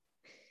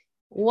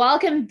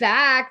Welcome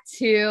back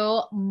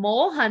to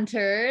Mole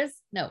Hunters.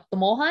 No, the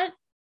Mole Hunt.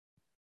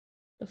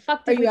 The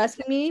fuck Are did you we do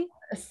asking me?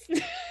 this?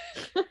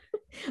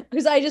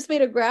 Because I just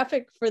made a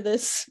graphic for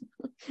this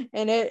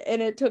and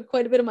it took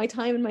quite a bit of my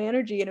time and my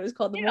energy, and it was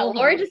called the Yeah, Mole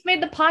Lori Hunt. just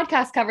made the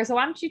podcast cover, so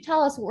why don't you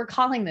tell us what we're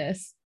calling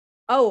this?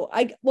 Oh,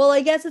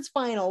 I guess it's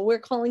final. We're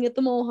calling it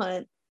the Mole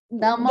Hunt.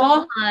 The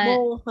Mole The Hunt.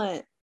 Mole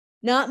Hunt.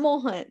 Not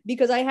Mole Hunt,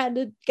 because I had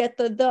to get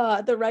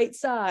the right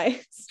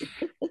size.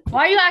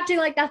 Why are you acting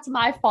like that's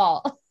my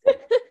fault?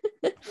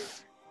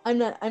 I'm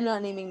not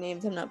naming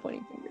names. I'm not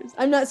pointing fingers.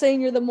 I'm not saying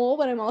you're the mole,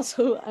 but I'm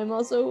also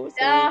saying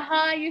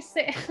Uh-huh, you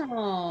say,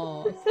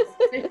 oh,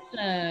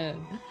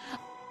 suspicion.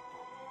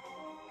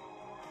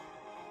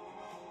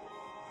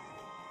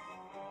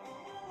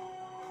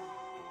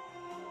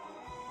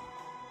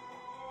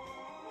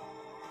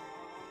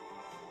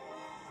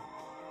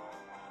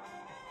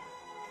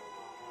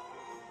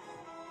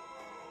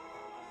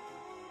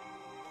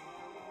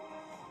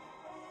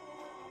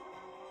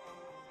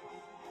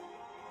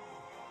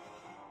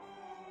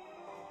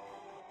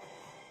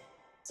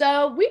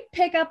 So we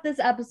pick up this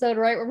episode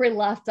right where we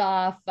left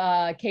off.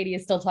 Katie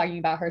is still talking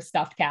about her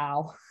stuffed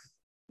cow.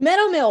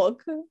 Meadow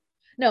Milk.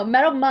 No,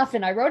 Meadow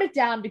Muffin. I wrote it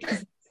down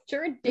because it's such a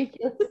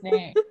ridiculous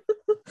name.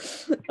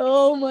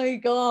 Oh my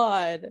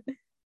god.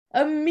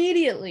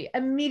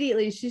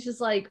 Immediately she's just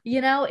like,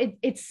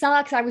 it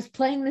sucks. I was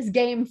playing this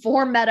game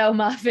for Meadow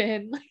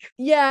Muffin. Like,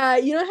 Yeah,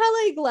 you know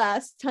how like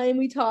last time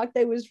we talked,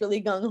 I was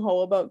really gung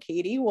ho about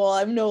Katie. Well,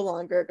 I'm no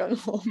longer gung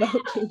ho about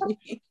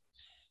Katie.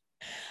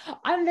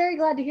 I'm very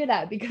glad to hear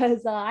that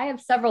because I have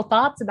several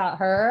thoughts about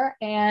her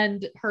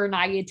and her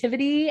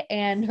naivety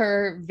and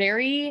her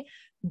very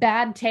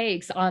bad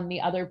takes on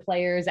the other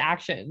players'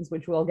 actions,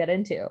 which we'll get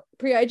into.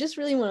 Priya, I just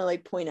really want to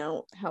like point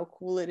out how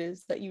cool it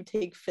is that you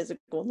take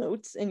physical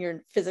notes in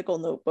your physical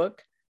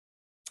notebook.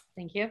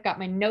 Thank you. I've got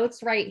my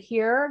notes right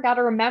here. Got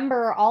to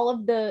remember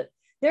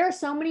there are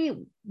so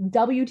many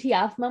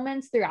WTF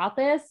moments throughout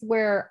this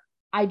where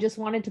I just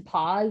wanted to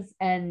pause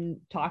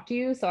and talk to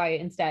you. So I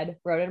instead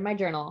wrote it in my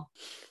journal.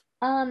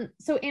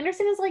 So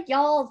Anderson is like,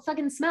 y'all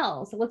fucking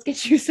smell. So let's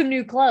get you some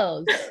new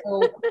clothes.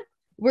 So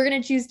we're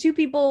gonna choose two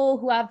people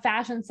who have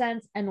fashion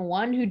sense and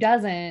one who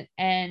doesn't,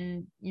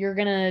 and you're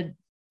gonna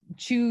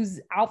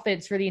choose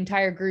outfits for the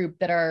entire group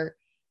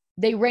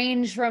they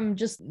range from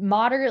just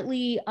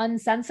moderately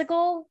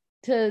unsensical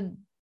to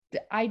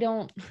I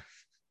don't.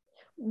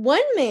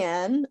 One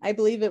man, I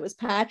believe it was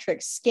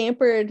Patrick,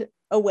 scampered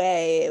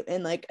away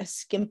in like a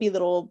skimpy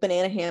little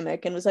banana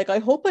hammock and was like, I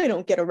hope I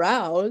don't get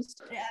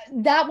aroused.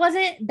 That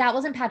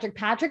wasn't Patrick.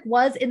 Patrick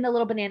was in the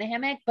little banana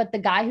hammock, but the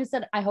guy who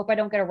said I hope I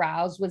don't get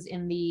aroused was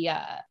in the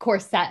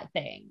corset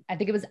thing. I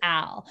think it was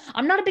Al.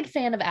 I'm not a big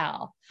fan of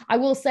Al. I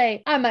will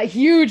say I'm a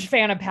huge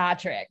fan of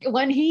Patrick.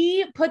 When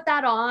he put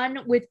that on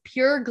with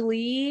pure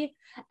glee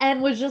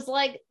and was just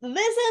like,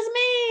 this is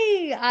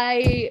me,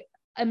 I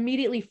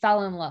immediately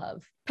fell in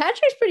love.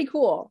 Patrick's pretty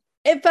cool.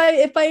 If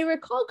I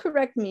recall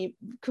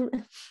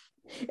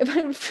if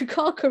I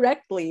recall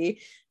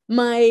correctly,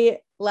 my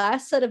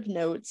last set of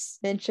notes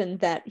mentioned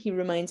that he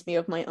reminds me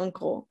of my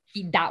uncle.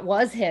 That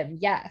was him,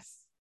 yes.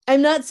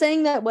 I'm not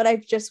saying that what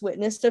I've just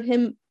witnessed of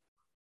him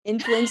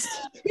influenced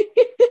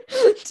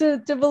to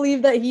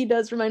believe that he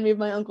does remind me of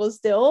my uncle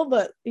still,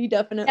 but he Yeah,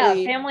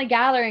 definitely. family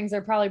gatherings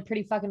are probably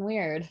pretty fucking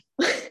weird.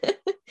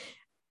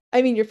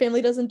 I mean, your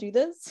family doesn't do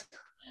this?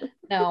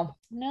 No,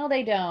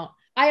 they don't.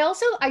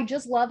 I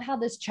just love how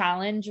this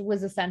challenge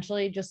was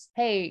essentially just,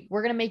 hey,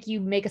 we're going to make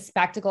you make a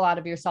spectacle out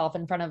of yourself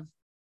in front of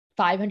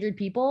 500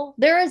 people.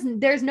 There's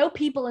no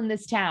people in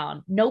this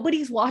town.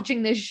 Nobody's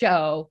watching this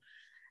show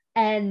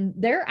and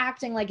they're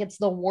acting like it's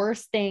the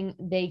worst thing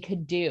they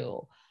could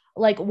do.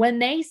 Like when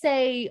they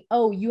say,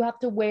 "Oh, you have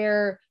to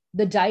wear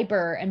the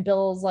diaper," and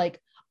Bill's like,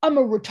 "I'm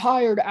a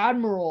retired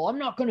admiral. I'm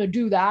not going to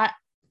do that."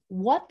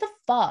 What the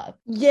fuck?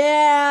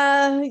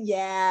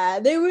 Yeah.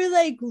 They were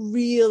like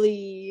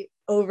really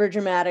over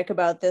dramatic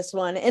about this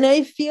one. And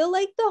I feel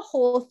like the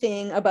whole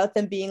thing about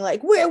them being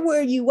like, where were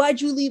you? Why'd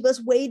you leave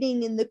us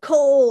waiting in the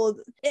cold?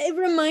 It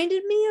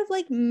reminded me of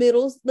like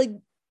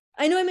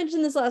I know I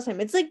mentioned this last time.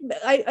 It's like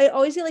I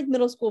always get like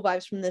middle school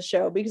vibes from this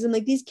show because I'm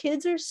like, these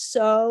kids are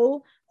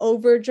so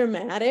over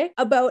dramatic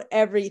about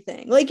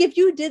everything. Like if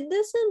you did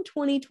this in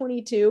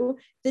 2022,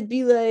 they'd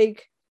be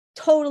like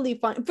totally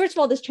fine. First of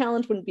all, this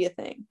challenge wouldn't be a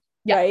thing.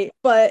 Yeah. Right.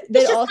 But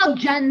they It's just also how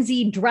Gen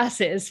Z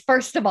dresses,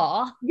 first of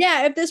all.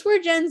 yeah, if this were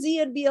Gen Z,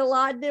 it'd be a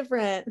lot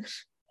different.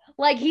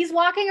 Like he's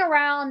walking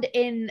around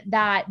in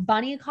that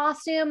bunny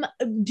costume.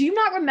 Do you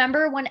not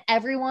remember when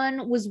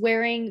everyone was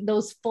wearing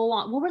those full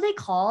on, what were they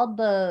called?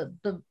 The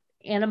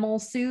animal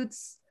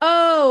suits?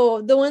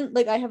 Oh, the one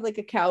like I have like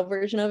a cow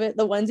version of it,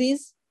 the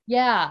onesies.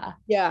 Yeah.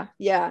 Yeah.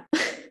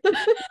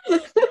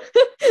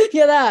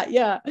 Yeah,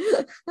 yeah.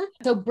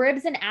 So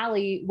Bribs and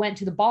Ali went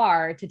to the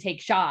bar to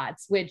take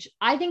shots, which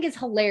I think is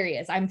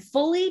hilarious. I'm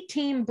fully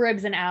team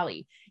Bribs and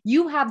Ali.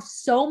 You have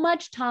so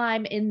much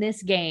time in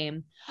this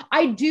game.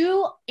 I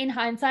do, in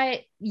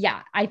hindsight,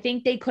 yeah, I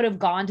think they could have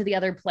gone to the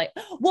other play.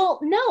 Well,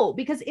 no,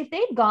 because if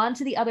they'd gone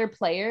to the other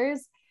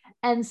players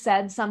and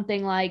said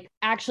something like,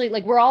 actually,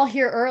 like, we're all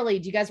here early.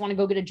 Do you guys want to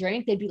go get a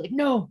drink? They'd be like,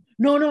 no.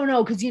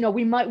 Cause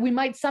we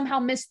might somehow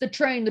miss the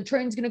train. The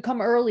train's going to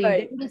come early.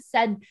 Right. They would have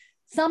said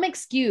some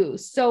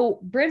excuse. So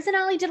Bribs and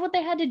Ali did what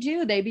they had to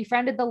do. They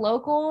befriended the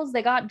locals.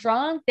 They got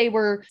drunk. They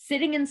were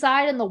sitting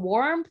inside in the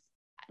warmth.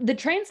 The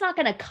train's not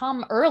going to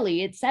come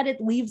early. It said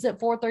it leaves at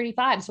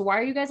 4:35. So why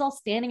are you guys all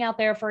standing out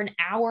there for an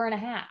hour and a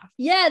half?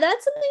 Yeah,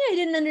 that's something I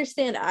didn't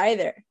understand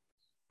either.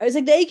 I was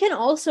like, they can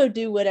also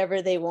do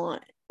whatever they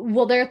want.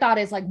 Well, their thought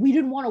is like, we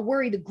didn't want to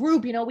worry the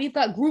group. We've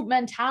got group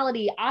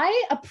mentality.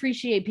 I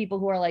appreciate people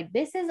who are like,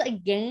 this is a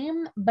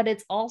game, but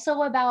it's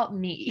also about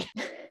me.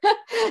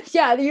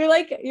 Yeah, you're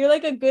like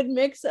a good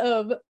mix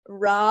of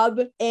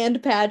Rob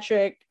and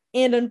Patrick,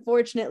 and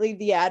unfortunately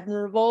the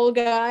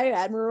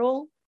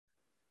Admiral.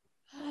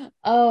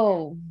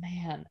 Oh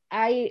man.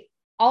 I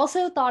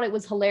also thought it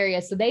was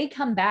hilarious. So they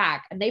come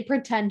back and they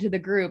pretend to the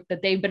group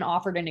that they've been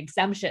offered an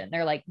exemption.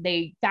 They're like,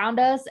 they found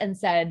us and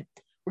said,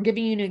 we're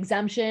giving you an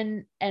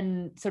exemption.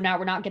 And so now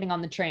we're not getting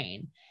on the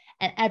train.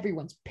 And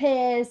everyone's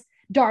pissed.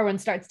 Darwin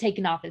starts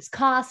taking off his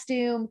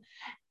costume.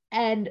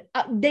 And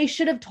they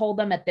should have told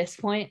them at this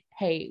point,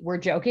 hey, we're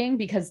joking,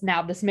 because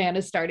now this man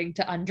is starting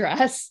to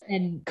undress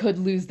and could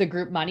lose the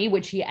group money,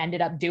 which he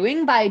ended up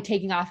doing by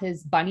taking off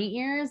his bunny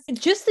ears.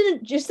 Just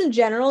in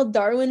general,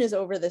 Darwin is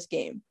over this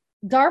game.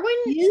 Darwin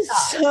is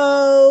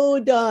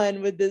so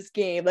done with this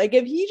game. Like,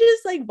 if he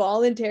just like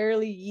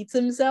voluntarily eats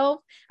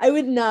himself, I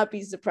would not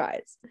be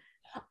surprised.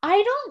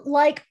 I don't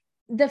like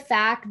the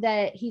fact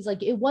that he's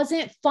like, it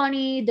wasn't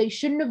funny. They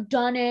shouldn't have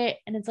done it.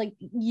 And it's like,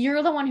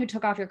 you're the one who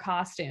took off your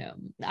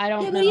costume. I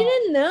don't know. But he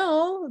didn't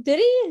know, did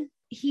he?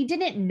 He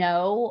didn't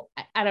know.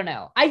 I don't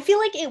know. I feel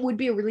like it would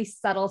be a really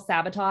subtle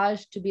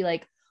sabotage to be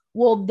like,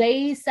 well,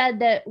 they said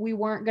that we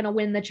weren't going to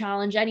win the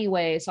challenge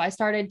anyway. So I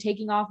started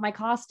taking off my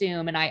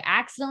costume and I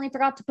accidentally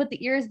forgot to put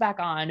the ears back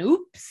on.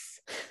 Oops.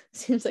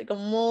 Seems like a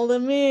mole to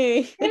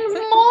me.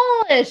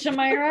 It's mole-ish, am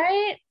I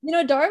right?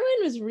 Darwin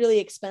was really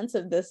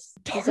expensive this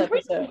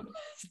episode.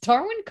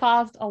 Darwin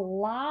cost a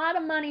lot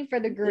of money for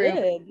the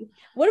group.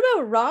 What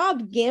about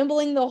Rob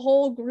gambling the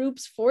whole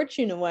group's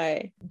fortune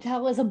away?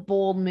 That was a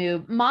bold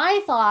move.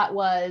 My thought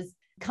was,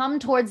 come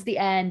towards the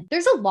end,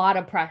 there's a lot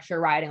of pressure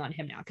riding on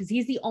him now because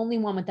he's the only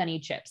one with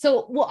any chips.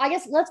 So, well, I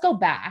guess let's go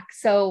back.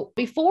 So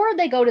before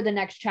they go to the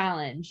next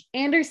challenge,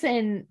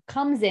 Anderson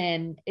comes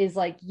in, is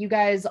like, you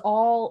guys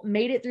all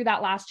made it through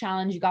that last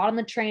challenge. You got on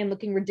the train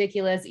looking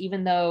ridiculous,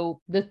 even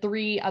though the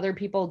 3 other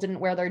people didn't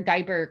wear their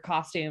diaper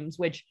costumes,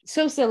 which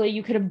so silly.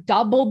 You could have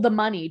doubled the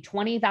money,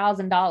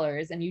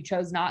 $20,000, and you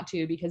chose not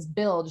to because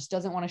Bill just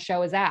doesn't want to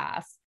show his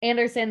ass.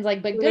 Anderson's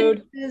like, but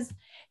good news,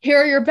 here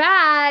are your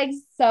bags.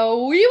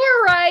 So we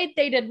were right.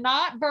 They did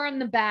not burn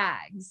the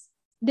bags.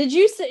 Did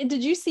you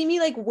see me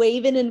like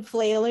waving and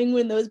flailing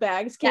when those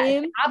bags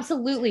came? Yes,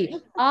 absolutely.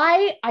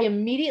 I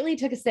immediately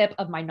took a sip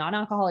of my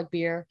non-alcoholic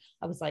beer.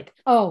 I was like,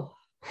 oh,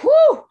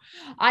 whew,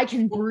 I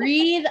can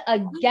breathe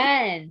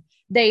again.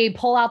 They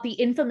pull out the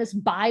infamous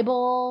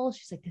Bible.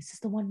 She's like, this is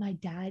the one my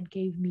dad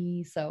gave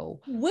me. So,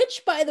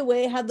 which, by the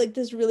way, had like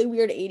this really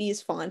weird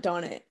 80s font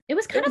on it. It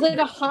was kind of like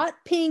a hot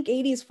pink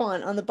 80s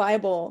font on the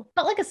Bible.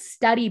 Felt like a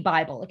study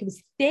Bible. Like, it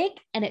was thick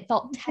and it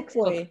felt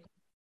textbook.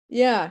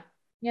 Yeah.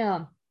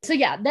 Yeah. So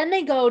yeah, then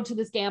they go to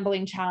this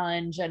gambling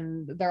challenge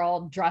and they're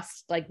all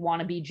dressed like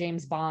wannabe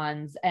James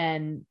Bonds,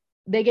 and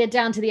they get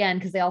down to the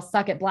end because they all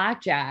suck at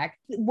blackjack.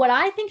 What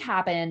I think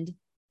happened,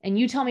 and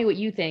you tell me what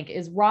you think,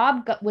 is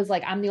Rob was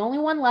like, I'm the only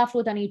one left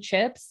with any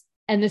chips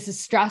and this is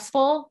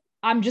stressful.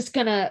 I'm just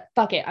gonna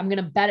fuck it. I'm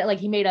gonna bet it. Like,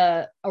 he made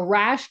a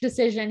rash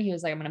decision. He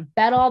was like, I'm gonna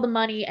bet all the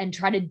money and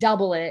try to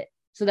double it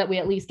so that we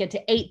at least get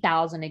to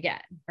 8,000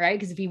 again, right?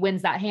 Because if he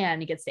wins that hand,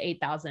 he gets to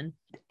 8,000.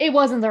 It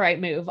wasn't the right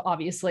move,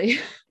 obviously.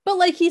 But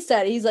like he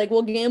said, he's like,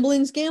 well,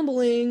 gambling's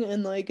gambling,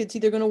 and like it's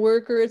either gonna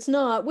work or it's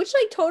not, which,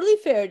 like, totally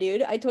fair,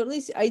 dude.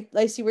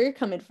 I see where you're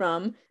coming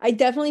from. I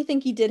definitely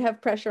think he did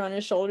have pressure on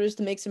his shoulders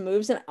to make some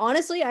moves, and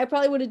honestly, I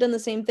probably would have done the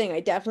same thing. I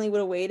definitely would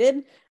have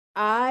waited.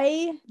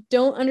 I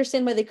don't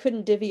understand why they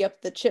couldn't divvy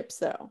up the chips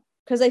though.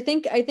 Because I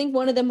think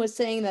one of them was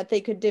saying that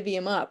they could divvy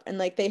him up and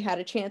like they had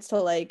a chance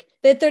to, like,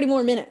 they had 30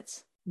 more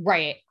minutes.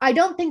 Right. I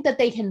don't think that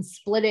they can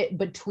split it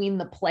between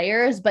the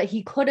players, but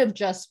he could have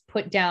just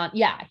put down,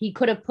 he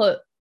could have put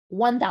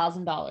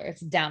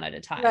 $1,000 down at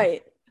a time.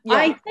 Right. Yeah.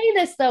 I say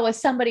this though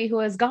as somebody who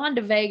has gone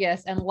to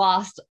Vegas and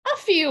lost a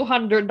few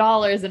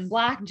 $100s in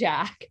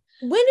blackjack.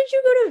 When did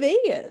you go to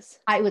Vegas?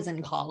 I was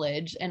in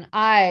college and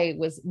I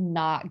was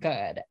not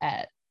good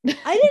at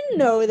I didn't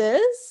know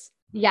this.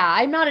 Yeah,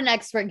 I'm not an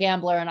expert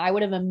gambler, and I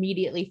would have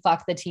immediately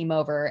fucked the team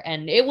over,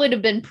 and it would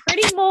have been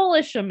pretty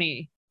mole-ish of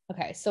me.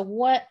 Okay, so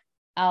what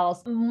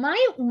else?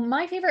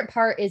 My favorite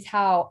part is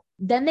how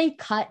then they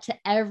cut to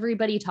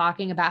everybody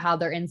talking about how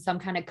they're in some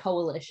kind of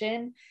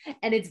coalition.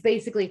 And it's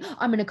basically,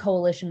 I'm in a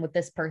coalition with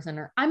this person,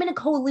 or I'm in a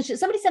coalition.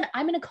 Somebody said,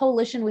 I'm in a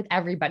coalition with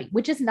everybody,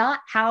 which is not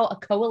how a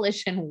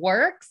coalition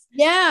works.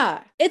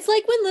 Yeah. It's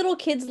like when little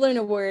kids learn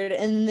a word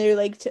and they're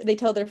like, they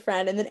tell their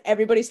friend, and then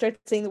everybody starts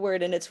saying the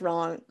word and it's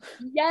wrong.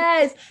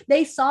 Yes.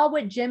 They saw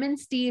what Jim and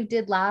Steve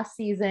did last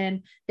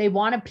season. They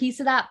want a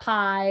piece of that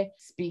pie.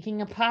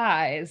 Speaking of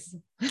pies.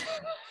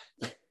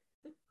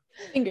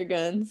 Finger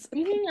guns.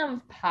 Speaking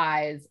of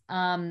pies,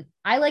 I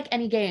like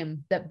any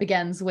game that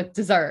begins with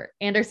dessert.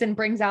 Anderson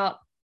brings out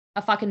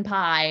a fucking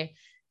pie,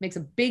 makes a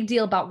big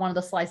deal about one of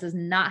the slices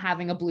not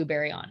having a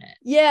blueberry on it.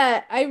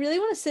 Yeah, I really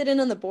want to sit in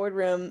on the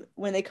boardroom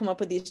when they come up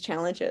with these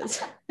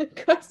challenges.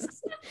 Because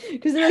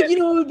they're like,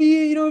 it would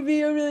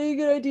be a really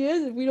good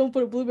idea if we don't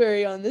put a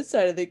blueberry on this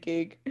side of the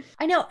cake.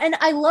 I know. And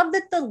I love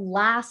that the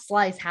last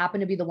slice happened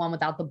to be the one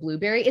without the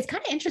blueberry. It's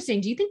kind of interesting.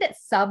 Do you think that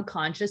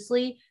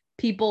subconsciously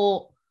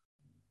people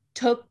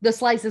took the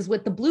slices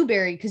with the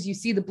blueberry because you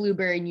see the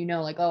blueberry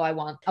and like, oh, I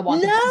want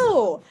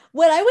no,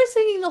 what I was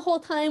thinking the whole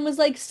time was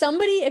like,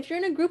 somebody, if you're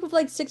in a group of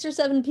like 6 or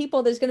 7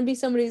 people, there's going to be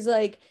somebody's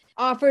like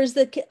offers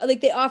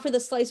they offer the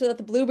slice without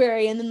the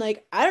blueberry, and then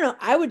like, I don't know,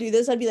 I would do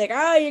this, I'd be like,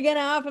 oh, you're gonna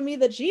offer me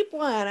the cheap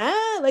one,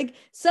 like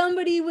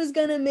somebody was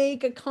gonna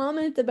make a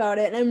comment about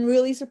it, and I'm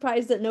really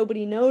surprised that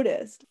nobody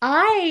noticed.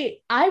 I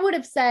would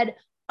have said,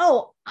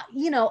 oh,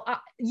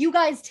 you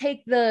guys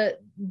take the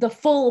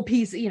full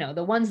piece,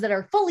 the ones that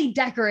are fully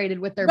decorated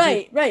with their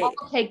right.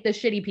 I'll take the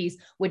shitty piece,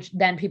 which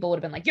then people would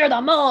have been like, you're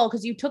the mole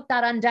because you took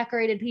that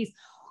undecorated piece.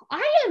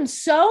 I am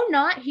so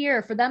not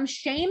here for them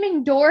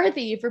shaming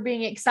Dorothy for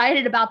being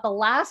excited about the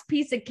last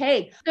piece of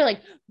cake. They're like,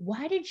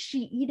 why did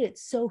she eat it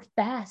so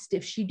fast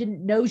if she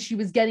didn't know she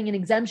was getting an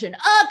exemption?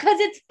 Oh, because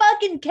it's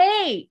fucking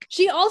cake.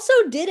 She also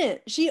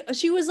didn't.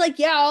 She was like,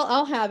 yeah,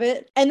 I'll have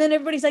it. And then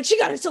everybody's like, she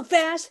got it so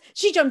fast.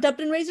 She jumped up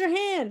and raised her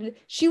hand.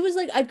 She was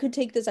like, I could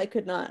take this. I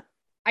could not.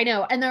 I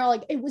know. And they're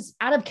like, it was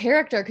out of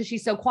character because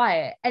she's so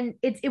quiet. And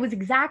it was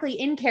exactly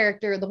in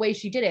character the way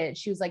she did it.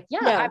 She was like,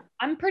 yeah.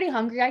 I'm pretty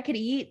hungry. I could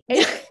eat.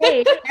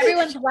 Hey,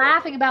 everyone's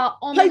laughing about,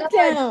 oh my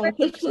God,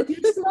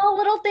 you small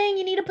little thing.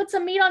 You need to put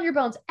some meat on your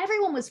bones.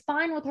 Everyone was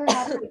fine with her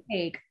having a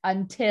cake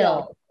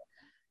until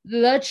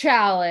the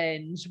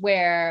challenge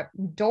where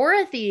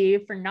Dorothy,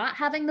 for not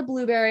having the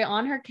blueberry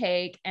on her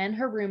cake, and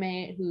her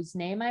roommate, whose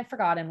name I've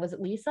forgotten, was it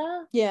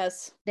Lisa?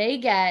 Yes. They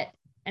get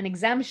an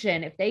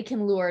exemption if they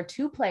can lure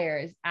 2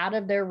 players out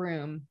of their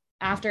room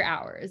after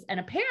hours. And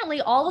apparently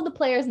all of the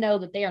players know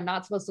that they are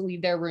not supposed to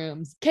leave their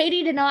rooms.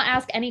 Katie did not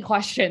ask any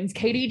questions.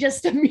 Katie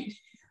just immediately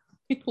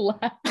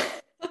left.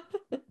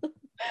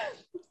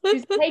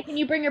 She's like, hey, can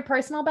you bring your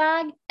personal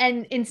bag?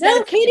 And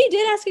instead Katie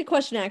did ask a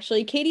question,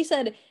 actually. Katie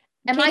said,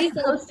 am I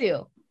supposed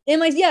to?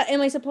 Am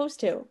I supposed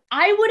to?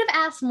 I would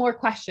have asked more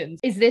questions.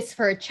 Is this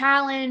for a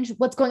challenge?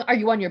 Are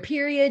you on your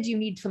period? Do you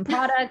need some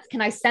products?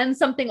 Can I send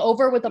something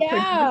over with a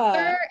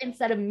producer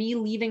instead of me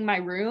leaving my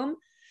room?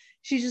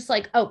 She's just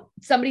like, oh,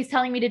 somebody's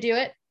telling me to do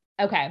it.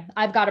 Okay,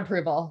 I've got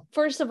approval.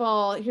 First of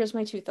all, here's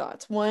my 2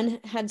 thoughts. One,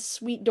 had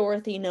sweet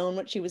Dorothy known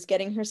what she was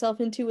getting herself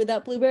into with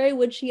that blueberry,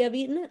 would she have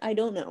eaten it? I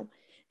don't know.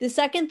 The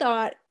second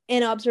thought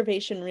and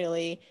observation,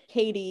 really,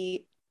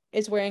 Katie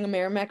is wearing a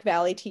Merrimack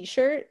Valley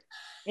t-shirt.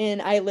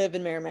 And I live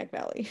in Merrimack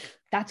Valley.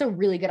 That's a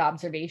really good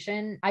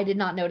observation. I did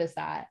not notice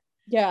that.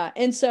 Yeah.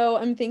 And so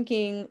I'm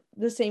thinking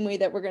the same way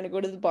that we're going to go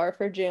to the bar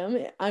for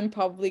gym, I'm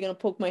probably going to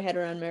poke my head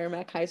around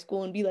Merrimack High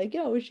School and be like,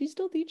 yo, is she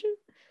still teaching?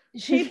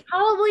 She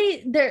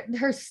probably,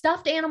 her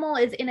stuffed animal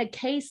is in a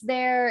case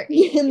there.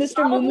 In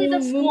Mr.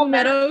 Moo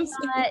Meadows.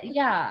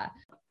 Yeah.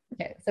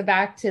 Okay. So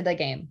back to the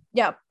game.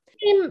 Yeah.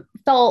 The game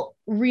felt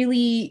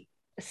really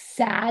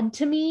sad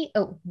to me.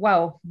 Oh,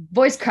 wow.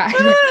 Voice crack.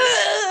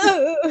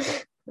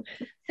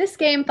 This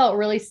game felt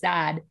really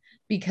sad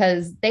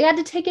because they had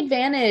to take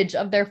advantage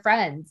of their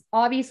friends.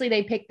 Obviously,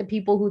 they picked the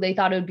people who they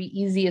thought it would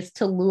be easiest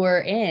to lure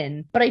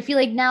in. But I feel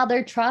like now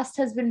their trust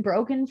has been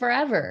broken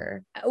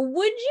forever.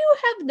 Would you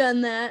have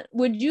done that?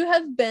 Would you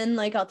have been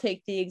like, I'll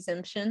take the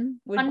exemption?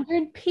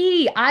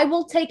 100p. I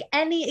will take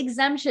any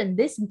exemption.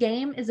 This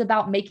game is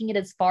about making it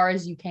as far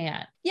as you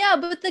can. Yeah,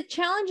 but the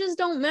challenges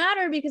don't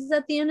matter because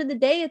at the end of the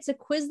day, it's a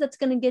quiz that's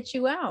going to get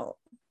you out.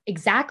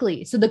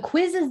 Exactly. So the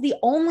quiz is the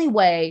only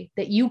way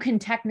that you can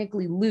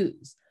technically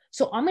lose.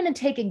 So I'm going to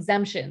take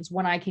exemptions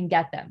when I can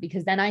get them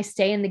because then I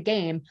stay in the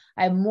game.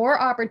 I have more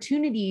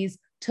opportunities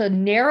to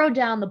narrow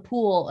down the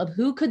pool of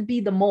who could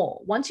be the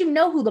mole. Once you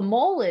know who the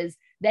mole is,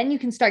 then you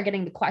can start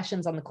getting the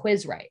questions on the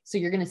quiz right. So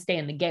you're going to stay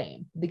in the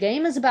game. The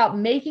game is about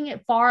making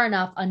it far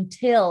enough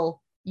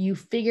until you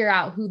figure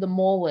out who the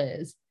mole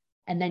is.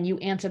 And then you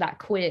answer that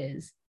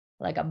quiz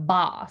like a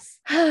boss.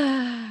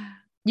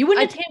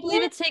 I can't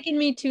believe it's taken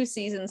me 2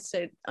 seasons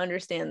to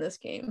understand this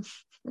game.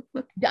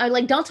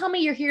 Don't tell me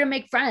you're here to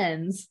make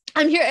friends.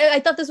 I'm here. I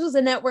thought this was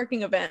a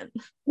networking event.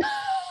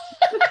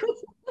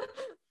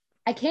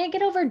 I can't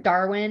get over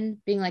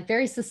Darwin being like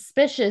very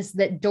suspicious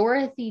that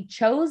Dorothy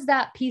chose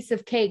that piece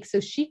of cake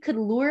so she could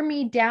lure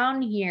me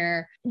down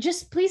here.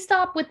 Just please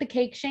stop with the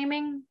cake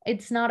shaming.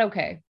 It's not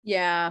okay.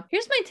 Yeah.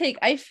 Here's my take.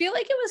 I feel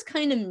like it was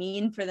kind of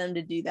mean for them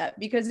to do that,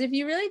 because if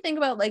you really think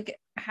about like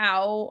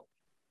how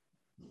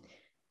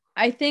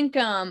I think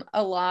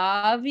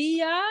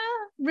Alavia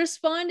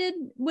responded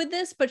with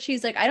this, but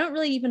she's like, I don't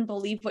really even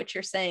believe what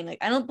you're saying. Like,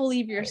 I don't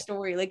believe your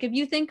story. Like, if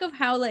you think of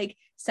how like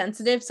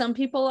sensitive some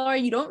people are,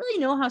 you don't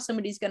really know how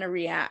somebody's going to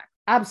react.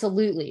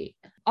 Absolutely.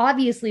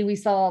 Obviously, we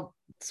saw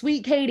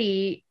sweet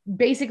Katie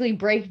basically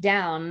break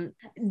down.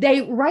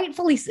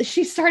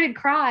 She started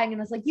crying and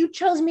was like, you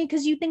chose me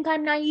because you think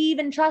I'm naive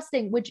and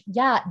trusting, which,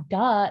 yeah,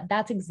 duh,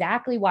 that's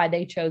exactly why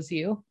they chose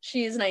you.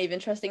 She is naive and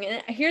trusting.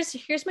 And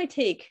here's my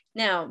take.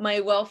 Now,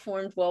 my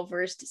well-formed,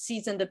 well-versed,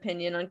 seasoned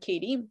opinion on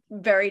Katie,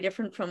 very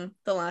different from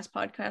the last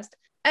podcast.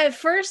 At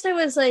first, I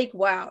was like,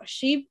 wow,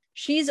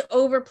 she's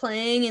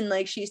overplaying and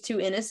like she's too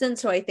innocent,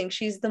 so I think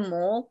she's the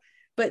mole.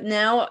 But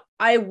now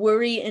I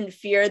worry and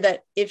fear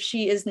that if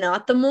she is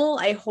not the mole,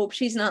 I hope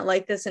she's not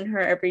like this in her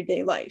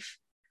everyday life.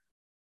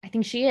 I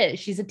think she is.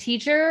 She's a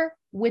teacher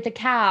with a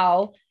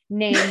cow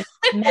named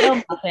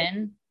Meadow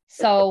Muffin.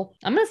 So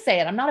I'm going to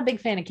say it. I'm not a big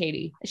fan of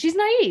Katie. She's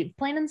naive,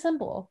 plain and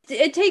simple.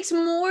 It takes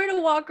more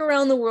to walk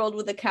around the world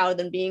with a cow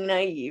than being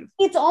naive.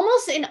 It's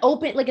almost an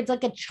open, like it's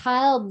like a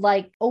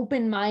childlike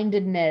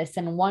open-mindedness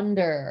and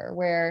wonder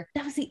where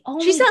that was the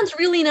only. She sounds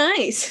really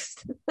nice.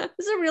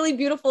 That's a really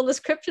beautiful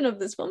description of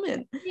this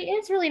woman. She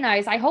is really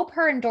nice. I hope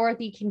her and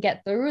Dorothy can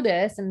get through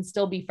this and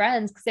still be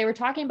friends, because they were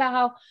talking about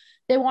how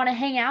they want to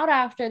hang out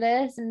after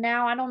this. And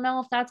now I don't know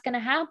if that's going to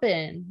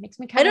happen. Makes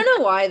me I don't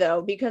know why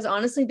though, because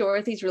honestly,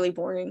 Dorothy's really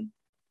boring.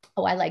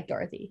 Oh, I like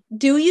Dorothy.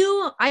 Do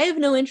you? I have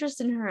no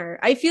interest in her.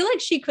 I feel like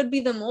she could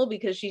be the mole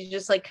because she's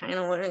just like kind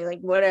of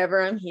like,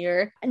 whatever, I'm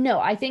here. No,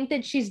 I think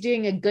that she's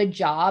doing a good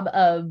job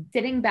of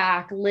sitting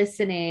back,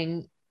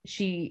 listening.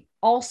 She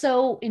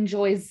also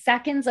enjoys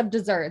seconds of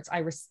desserts. I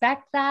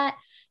respect that.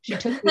 She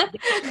took the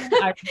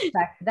I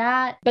respect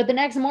that. But the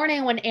next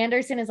morning when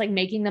Anderson is like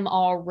making them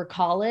all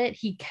recall it,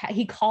 he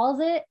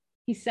calls it,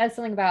 he says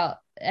something about,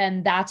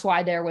 and that's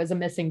why there was a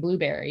missing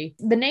blueberry.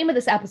 The name of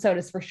this episode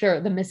is for sure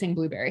The Missing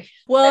Blueberry.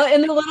 Well, in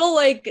the little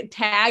like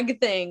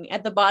tag thing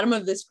at the bottom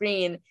of the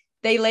screen,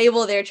 they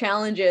label their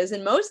challenges,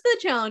 and most of the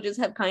challenges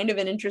have kind of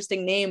an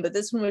interesting name, but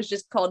this one was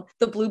just called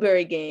the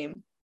Blueberry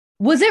Game.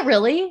 Was it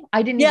really?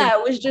 I didn't Yeah,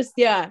 it was just,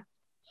 yeah.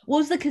 What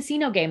was the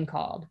casino game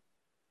called?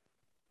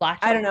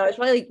 Blackjack? I don't know. It's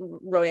probably like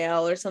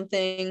Royale or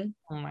something.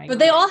 Oh my but God.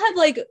 they all have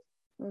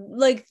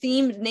like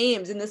themed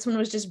names, and this one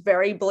was just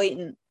very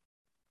blatant.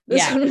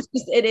 This one was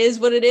just, it is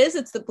what it is.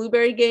 It's the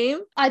Blueberry Game.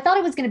 I thought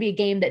it was going to be a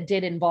game that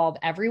did involve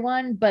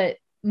everyone, but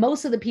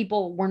most of the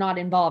people were not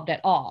involved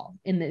at all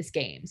in this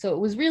game. So it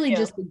was really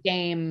just a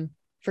game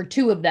for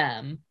two of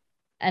them.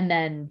 And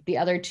then the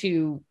other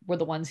two were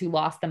the ones who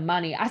lost the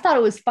money. I thought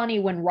it was funny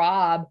when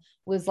Rob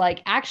was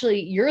like,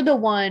 actually, you're the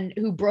one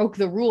who broke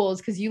the rules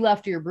because you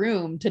left your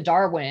room to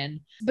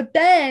Darwin. But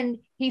then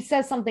he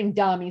says something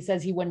dumb. He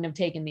says he wouldn't have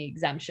taken the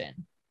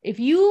exemption. If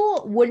you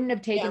wouldn't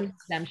have taken the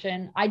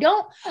exemption, I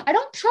don't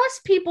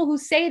trust people who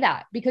say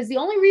that, because the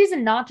only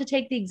reason not to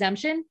take the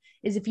exemption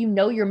is if you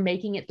know you're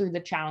making it through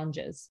the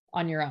challenges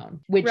on your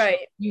own, which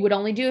you would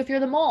only do if you're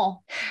the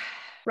mole.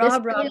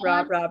 Rob.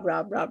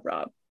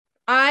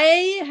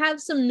 I have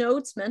some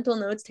mental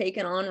notes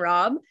taken on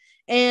Rob.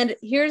 And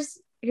here's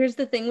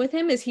the thing with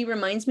him is he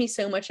reminds me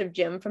so much of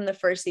Jim from the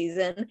first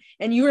season.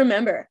 And you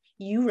remember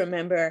you were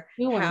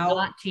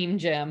not Team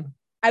Jim.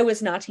 I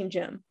was not Team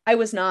Jim. I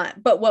was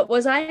not. But what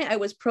was I? I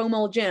was pro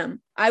mole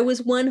Jim. I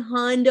was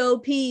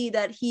 100p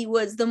that he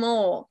was the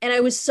mole. And I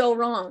was so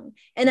wrong.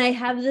 And I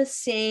have the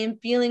same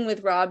feeling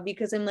with Rob,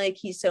 because I'm like,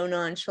 he's so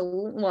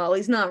nonchalant. Well,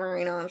 he's not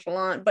very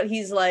nonchalant, but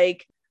he's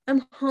like,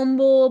 I'm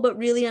humble, but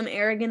really I'm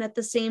arrogant at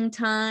the same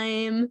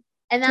time.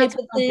 And that's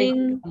what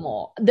thing.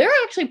 They're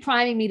actually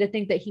priming me to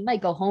think that he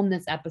might go home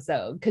this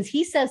episode, because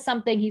he says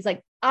something. He's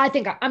like, I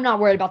think I'm not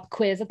worried about the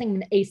quiz. I think I'm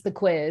going to ace the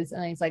quiz.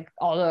 And he's like,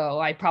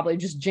 although I probably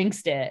just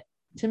jinxed it.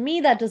 To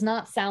me, that does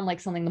not sound like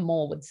something the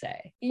mole would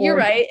say. You're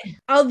right.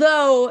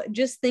 Although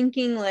just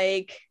thinking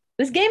like,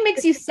 this game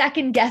makes you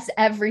second guess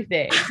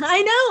everything.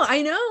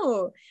 I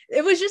know.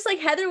 It was just like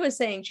Heather was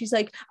saying. She's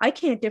like, I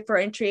can't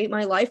differentiate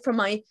my life from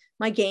my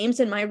games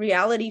and my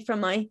reality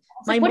from my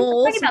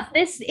moles.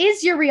 This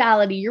is your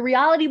reality. Your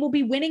reality will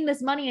be winning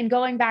this money and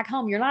going back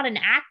home. You're not an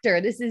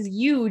actor. This is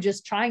you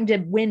just trying to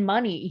win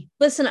money.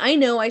 Listen, I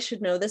know I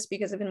should know this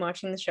because I've been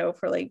watching the show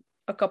for like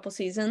a couple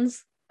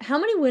seasons. How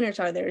many winners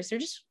are there? Is there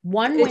just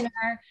one winner?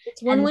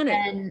 It's one winner.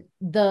 And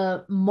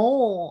the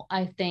mole,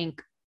 I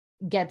think,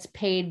 gets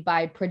paid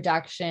by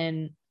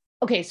production.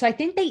 Okay, so I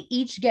think they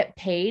each get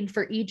paid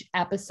for each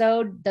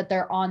episode that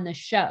they're on the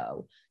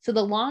show. So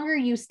the longer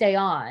you stay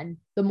on,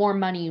 the more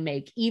money you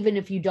make, even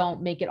if you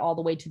don't make it all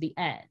the way to the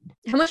end.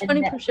 How much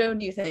money per show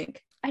do you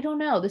think? I don't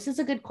know. This is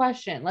a good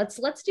question. Let's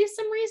do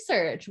some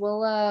research.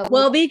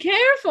 We'll be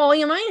careful.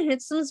 You might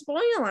hit some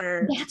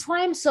spoilers. That's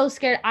why I'm so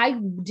scared. I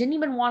didn't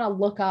even want to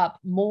look up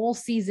Mole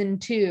season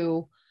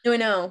 2 No, I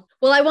know.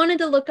 Well, I wanted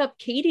to look up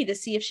Katie to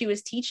see if she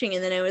was teaching,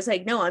 and then I was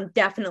like, no, I'm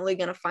definitely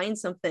gonna find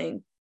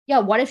something. Yeah,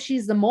 what if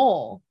she's the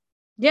mole?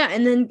 Yeah,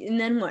 and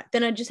then what?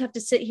 Then I just have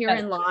to sit here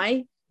and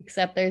lie.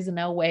 Except there's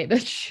no way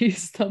that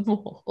she's the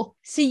mole.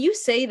 See, you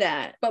say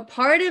that, but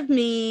part of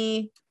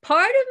me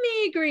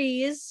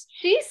agrees.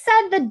 She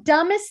said the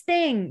dumbest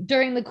thing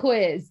during the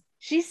quiz.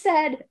 She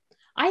said,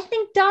 I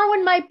think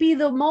Darwin might be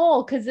the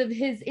mole because of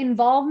his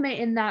involvement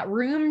in that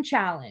room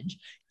challenge.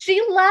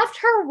 She left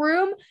her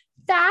room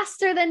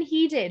faster than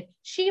he did.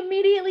 She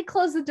immediately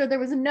closed the door. There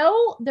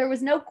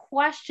was no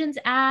questions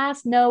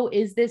asked. No,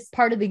 is this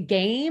part of the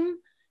game?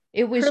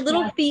 It was Her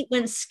little feet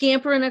went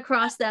scampering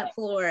across that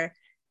floor.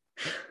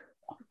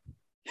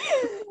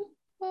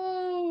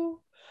 Oh,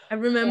 I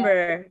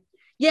remember.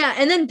 Yeah,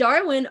 and then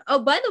Darwin. Oh,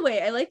 by the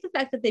way, I like the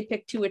fact that they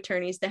picked 2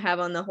 attorneys to have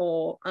on the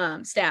whole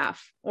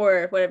staff,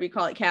 or whatever you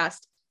call it,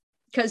 cast.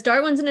 Because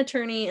Darwin's an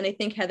attorney, and I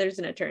think Heather's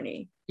an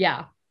attorney.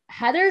 yeah.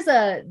 Heather,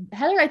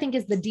 I think,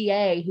 is the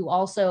DA who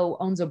also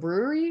owns a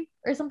brewery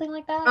or something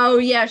like that. Oh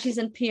yeah, she's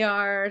in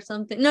PR or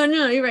something. No,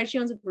 you're right. She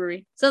owns a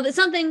brewery. So it's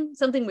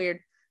something weird.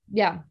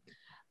 Yeah.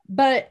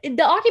 But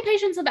the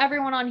occupations of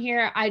everyone on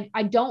here,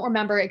 I don't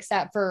remember,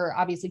 except for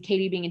obviously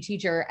Katie being a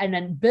teacher. And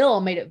then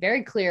Bill made it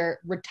very clear,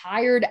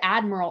 retired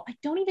admiral. I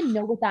don't even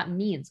know what that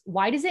means.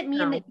 Why does it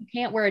mean that you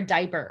can't wear a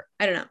diaper?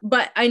 I don't know.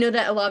 But I know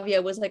that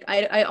Olavia was like,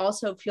 I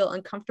also feel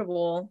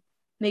uncomfortable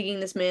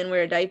making this man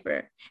wear a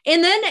diaper.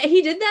 And then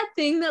he did that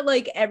thing that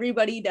like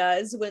everybody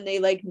does when they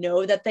like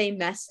know that they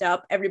messed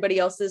up everybody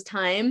else's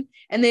time.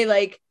 And they're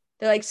like,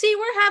 see,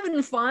 we're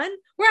having fun.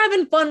 We're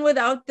having fun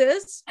without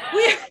this.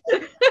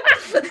 Did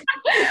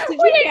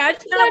you catch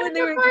that when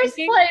they were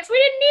drinking? Place. We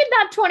didn't need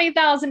that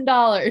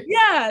 $20,000.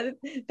 Yeah,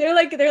 they're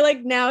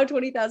like now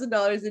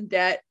 $20,000 in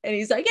debt, and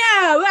he's like,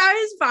 yeah, well, that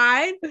was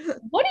fine.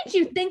 What did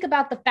you think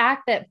about the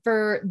fact that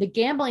for the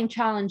gambling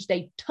challenge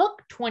they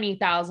took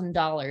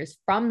 $20,000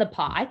 from the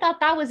pot? I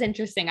thought that was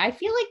interesting. I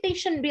feel like they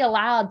shouldn't be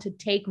allowed to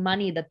take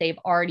money that they've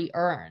already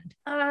earned.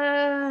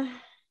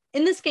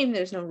 In this game,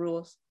 there's no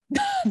rules.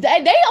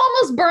 They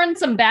almost burned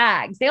some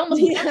bags. They almost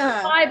burned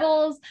some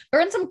Bibles,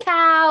 burned some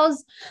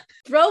cows.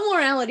 Throw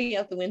morality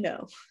out the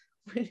window.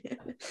 I don't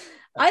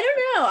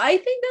know.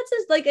 I think that's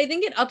just like, I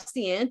think it ups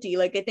the ante.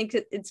 Like, I think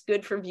it's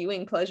good for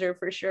viewing pleasure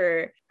for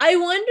sure. I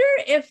wonder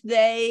if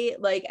they,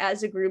 like,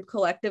 as a group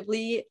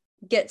collectively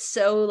get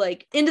so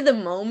like into the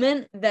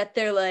moment that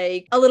they're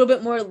like a little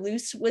bit more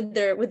loose with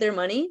their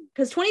money,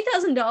 because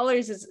 $20,000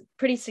 is a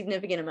pretty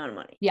significant amount of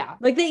money. Yeah,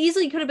 like they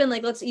easily could have been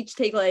like, let's each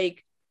take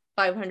like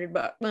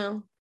 $500.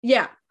 Well,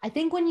 yeah. I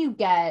think when you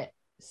get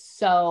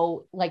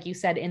so, like you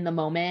said, in the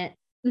moment,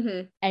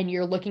 and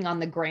you're looking on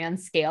the grand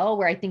scale,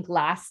 where I think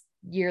last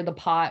year the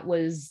pot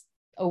was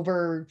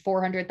over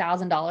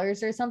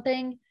 $400,000 or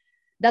something.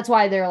 That's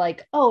why they're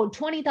like, oh,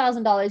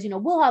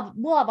 $20,000,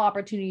 we'll have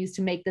opportunities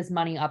to make this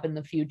money up in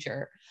the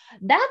future.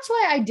 That's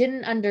why I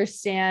didn't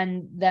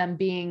understand them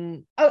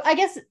being, I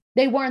guess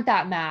they weren't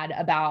that mad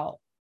about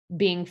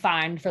being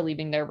fined for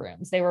leaving their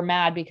rooms. They were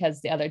mad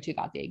because the other 2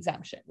 got the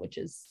exemption, which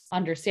is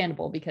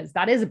understandable because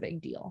that is a big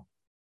deal.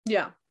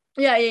 Yeah.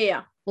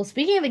 Well,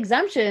 speaking of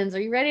exemptions, are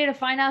you ready to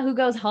find out who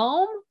goes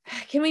home?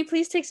 Can we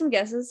please take some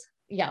guesses?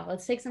 Yeah,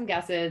 let's take some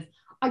guesses.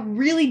 I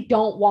really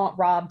don't want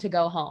Rob to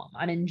go home.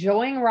 I'm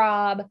enjoying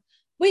Rob.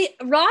 Wait,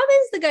 Rob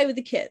is the guy with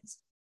the kids.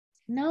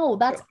 No,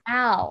 that's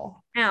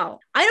Al. I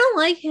don't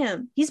like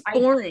him. He's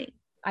boring.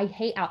 I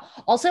hate Al.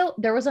 Also,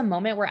 there was a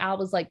moment where Al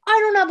was like, I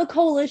don't have a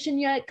coalition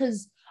yet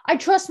because I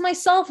trust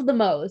myself the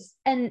most.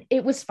 And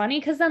it was funny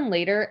because then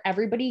later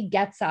everybody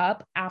gets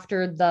up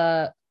after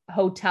the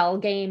hotel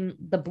game,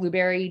 the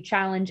blueberry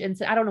challenge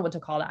incident. I don't know what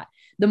to call that.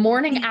 The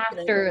morning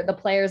after the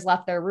players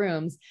left their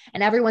rooms,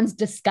 and everyone's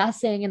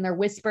discussing and they're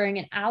whispering,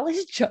 and Al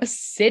is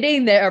just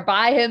sitting there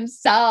by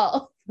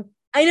himself.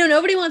 I know,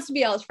 nobody wants to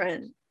be Al's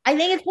friend. I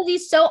think it's because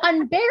he's so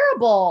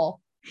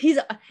unbearable. He's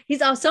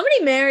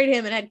somebody married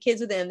him and had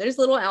kids with him. There's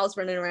little Al's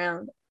running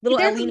around.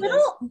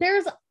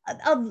 There's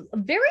a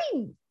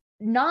very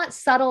not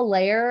subtle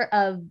layer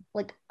of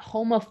like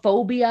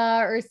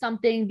homophobia or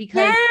something,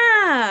 because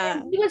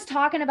he was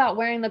talking about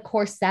wearing the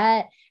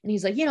corset and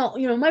he's like,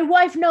 my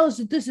wife knows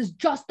that this is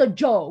just a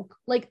joke.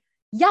 Like,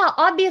 yeah,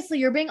 obviously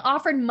you're being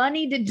offered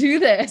money to do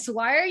this.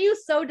 Why are you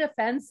so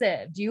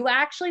defensive? Do you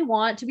actually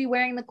want to be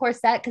wearing the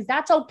corset? Because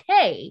that's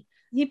okay.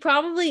 He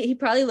probably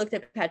looked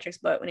at Patrick's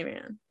butt when he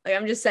ran. Like,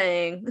 I'm just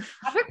saying.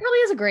 Patrick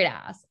really has a great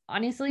ass,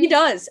 honestly. He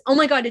does. Oh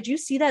my God, did you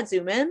see that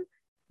zoom in?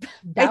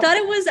 I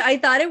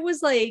thought it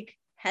was like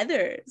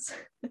Heather's.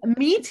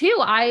 Me too.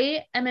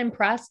 I am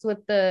impressed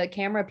with the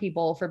camera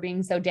people for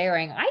being so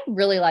daring. I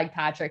really like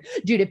Patrick.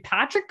 Dude, if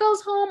Patrick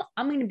goes home,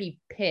 I'm going to be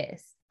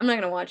pissed. I'm not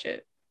going to watch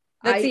it.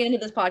 That's the end of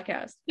this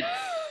podcast.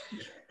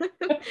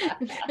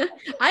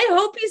 I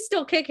hope he's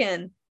still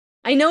kicking.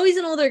 I know he's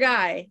an older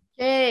guy.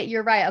 Yeah,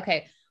 you're right.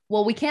 Okay.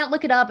 Well, we can't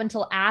look it up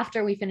until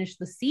after we finish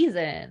the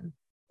season.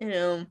 I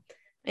know.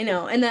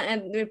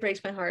 And it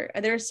breaks my heart.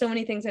 There's so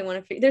many things I want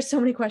to figure. There's so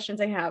many questions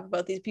I have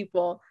about these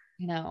people.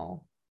 I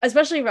know.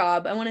 Especially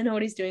Rob. I want to know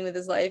what he's doing with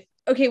his life.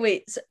 Okay,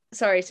 wait.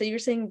 Sorry. So you're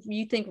saying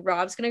you think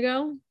Rob's gonna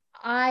go?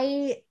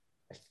 I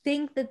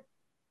think that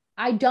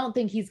I don't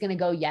think he's going to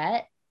go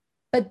yet,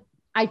 but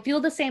I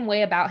feel the same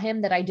way about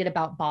him that I did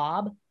about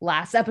Bob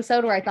last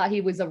episode, where I thought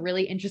he was a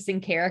really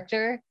interesting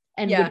character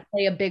and would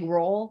play a big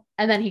role.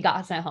 And then he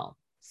got sent home.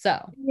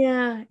 So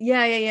yeah.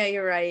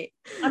 You're right.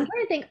 I'm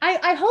trying to think.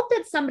 I hope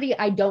that somebody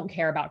I don't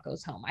care about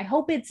goes home. I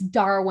hope it's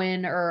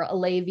Darwin or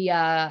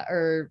Olivia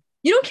or.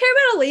 You don't care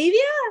about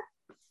Olivia?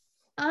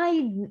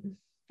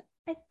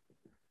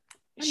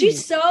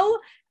 She's so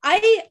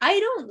I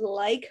don't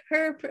like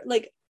her.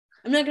 Like,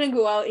 I'm not gonna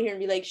go out here and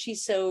be like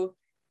she's so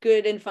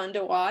good and fun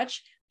to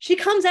watch. She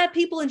comes at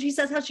people and she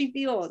says how she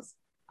feels.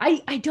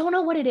 I don't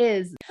know what it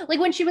is. Like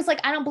when she was like,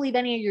 I don't believe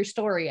any of your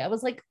story. I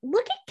was like,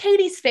 look at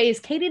Katie's face.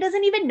 Katie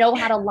doesn't even know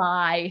how to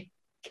lie.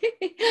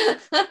 I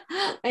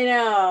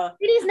know.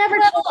 Katie's never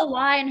told a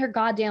lie in her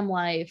goddamn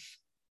life.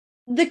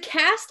 The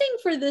casting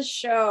for this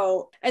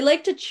show, I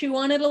like to chew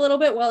on it a little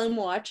bit while I'm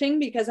watching,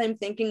 because I'm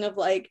thinking of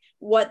like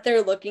what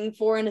they're looking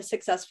for in a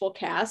successful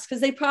cast,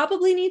 because they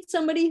probably need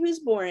somebody who's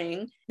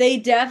boring. They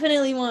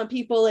definitely want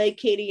people like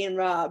Katie and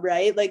Rob,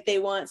 right? Like they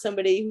want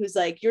somebody who's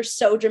like, you're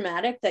so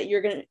dramatic that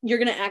you're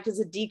gonna act as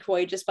a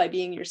decoy just by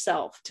being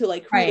yourself to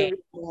like who the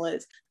original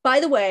is. By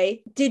the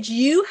way, did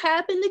you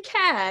happen to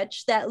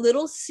catch that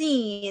little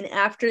scene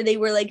after they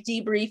were like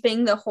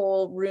debriefing the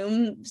whole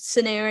room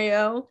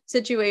scenario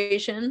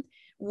situation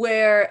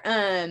where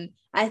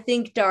I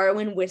think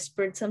Darwin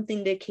whispered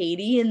something to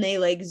Katie and they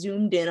like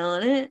zoomed in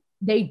on it?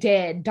 They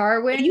did.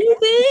 Darwin.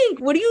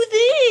 What do you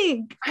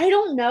think? I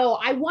don't know.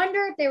 I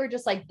wonder if they were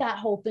just like, that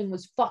whole thing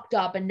was fucked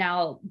up and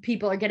now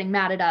people are getting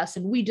mad at us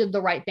and we did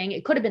the right thing.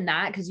 It could have been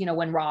that because, you know,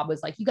 when Rob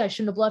was like, you guys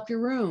shouldn't have left your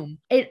room.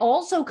 It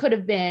also could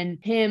have been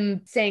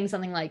him saying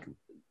something like,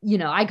 you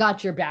know, I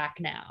got your back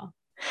now.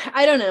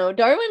 I don't know.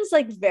 Darwin's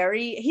like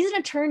he's an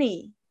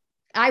attorney.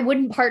 I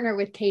wouldn't partner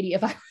with Katie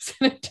if I was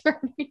an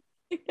attorney.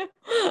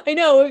 I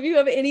know, if you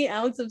have any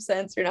ounce of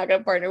sense, you're not going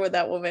to partner with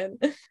that woman.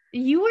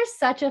 You were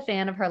such a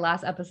fan of her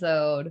last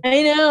episode.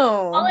 I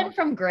know. Fallen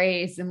from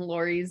grace in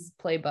Laurie's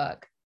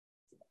playbook.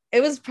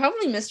 It was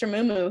probably Mr.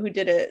 Moo who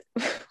did it.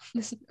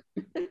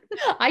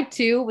 I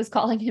too was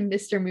calling him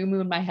Mr. Moo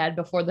in my head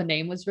before the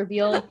name was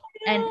revealed.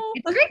 And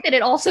it's great that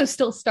it also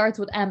still starts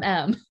with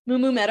MM.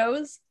 Moo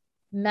Meadows?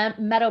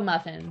 Meadow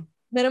Muffin.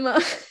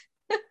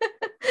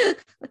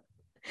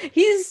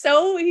 He's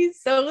so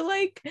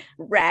like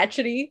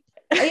ratchety.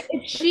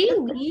 If she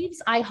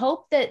leaves, I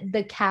hope that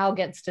the cow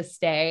gets to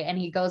stay and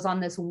he goes on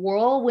this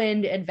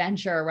whirlwind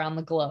adventure around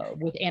the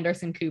globe with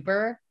Anderson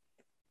Cooper.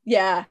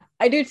 Yeah,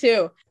 I do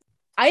too.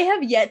 I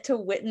have yet to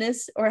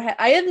witness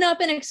I have not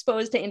been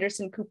exposed to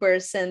Anderson Cooper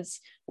since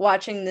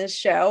watching this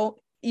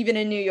show, even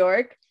in New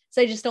York.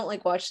 So I just don't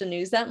like watch the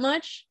news that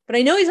much. But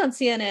I know he's on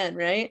CNN,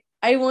 right?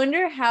 I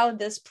wonder how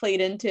this played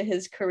into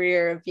his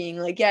career of being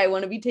like, yeah, I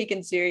want to be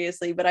taken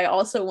seriously, but I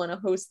also want to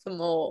host The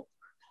Mole.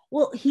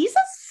 Well, he's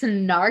a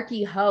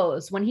snarky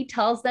host. When he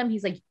tells them,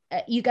 he's like,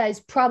 you guys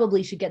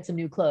probably should get some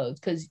new clothes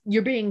because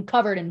you're being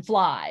covered in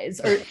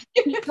flies. Or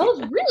he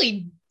goes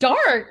really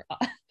dark.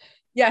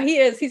 Yeah, he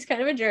is. He's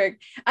kind of a jerk.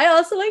 I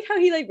also like how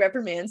he like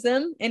reprimands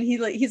them, and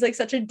he's like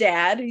such a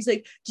dad. He's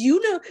like, do you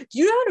know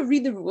how to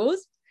read the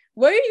rules?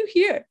 Why are you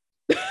here?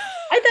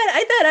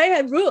 I thought I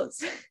had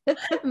rules.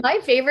 My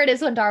favorite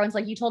is when Darwin's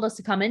like, you told us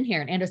to come in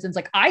here. And Anderson's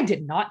like, I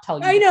did not tell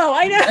you. I know.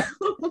 I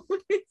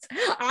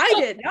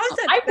did.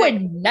 I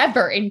would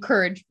never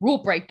encourage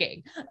rule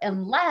breaking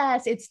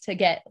unless it's to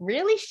get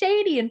really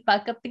shady and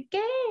fuck up the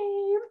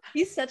game.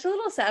 He's such a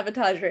little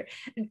sabotager.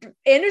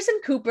 Anderson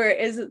Cooper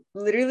is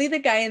literally the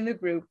guy in the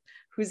group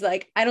who's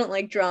like, I don't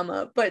like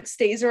drama, but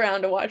stays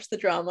around to watch the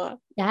drama.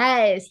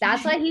 Yes,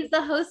 that's why he's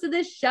the host of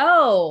this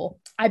show.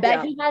 I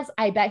bet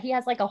he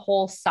has like a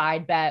whole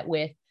side bet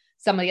with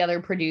some of the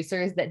other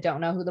producers that don't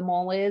know who the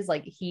mole is.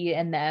 Like he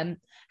and them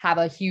have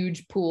a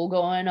huge pool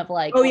going of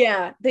like, oh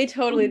yeah, they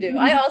totally do.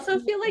 I also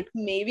feel like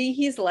maybe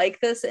he's like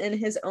this in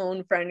his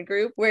own friend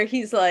group where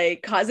he's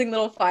like causing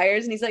little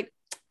fires and he's like,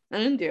 I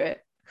didn't do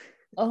it.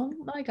 Oh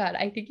my God,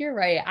 I think you're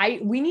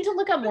right. We need to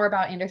look up more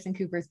about Anderson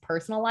Cooper's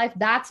personal life.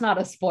 That's not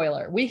a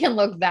spoiler. We can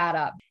look that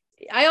up.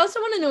 I also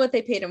want to know what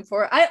they paid him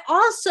for. I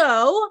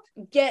also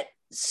get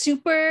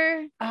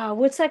super,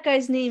 what's that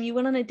guy's name? You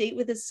went on a date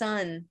with his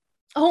son.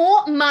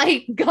 Oh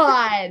my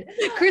God.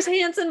 Chris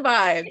Hansen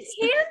vibes.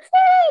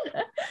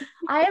 Hansen!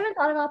 I haven't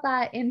thought about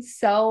that in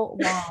so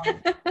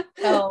long.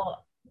 So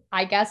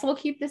I guess we'll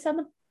keep this on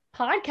the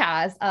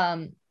podcast.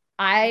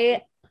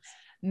 I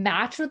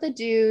matched with a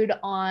dude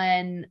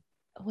on,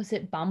 was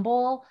it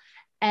Bumble?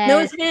 And no,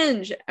 it's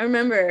Hinge. I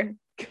remember.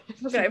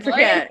 I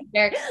forget.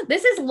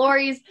 This is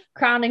Laurie's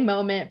crowning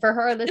moment. For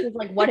her, this is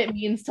like what it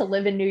means to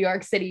live in New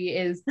York City,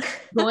 is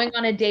going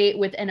on a date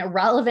with an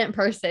irrelevant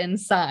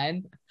person's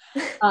son.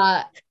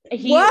 Wow.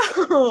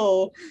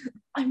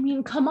 I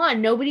mean, come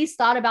on. Nobody's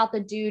thought about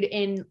the dude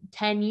in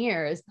 10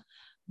 years,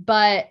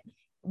 but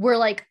we're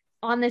like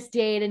on this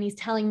date and he's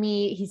telling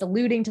me, he's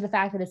alluding to the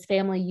fact that his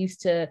family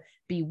used to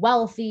be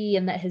wealthy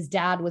and that his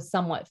dad was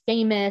somewhat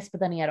famous, but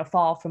then he had a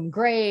fall from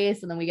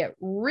grace. And then we get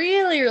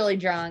really, really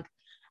drunk.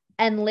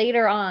 And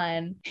later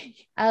on,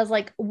 I was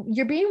like,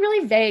 you're being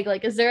really vague.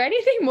 Like, is there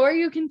anything more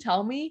you can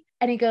tell me?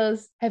 And he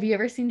goes, have you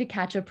ever seen To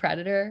Catch a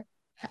Predator?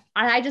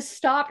 And I just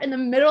stopped in the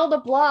middle of the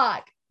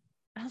block.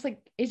 I was like,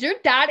 is your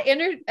dad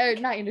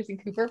not Anderson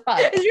Cooper? Fuck.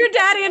 Is your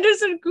dad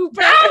Anderson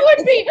Cooper?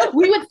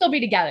 We would still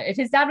be together. If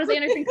his dad was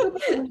Anderson Cooper,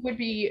 we would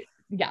be,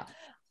 yeah.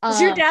 Is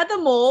your dad the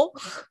mole?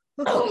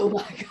 Oh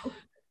my God.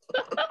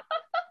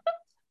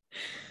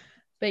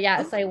 But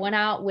yeah, so I went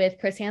out with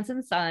Chris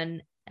Hansen's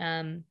son.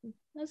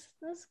 That's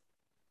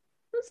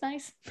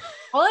nice.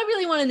 All I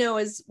really want to know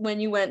is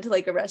when you went to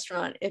like a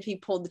restaurant, if he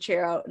pulled the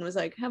chair out and was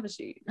like, have a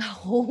seat.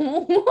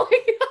 Oh my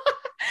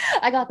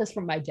God. I got this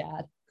from my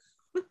dad.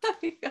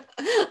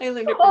 I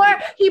learned it or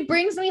he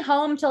brings me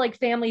home to like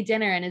family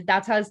dinner and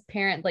that's how his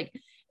parent like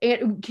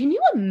can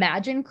you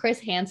imagine Chris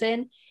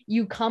Hansen,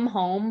 you come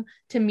home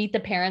to meet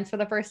the parents for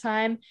the first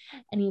time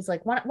and he's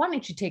like, why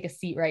don't you take a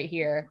seat right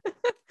here?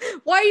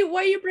 why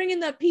are you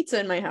bringing that pizza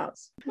in my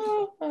house?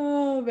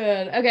 Oh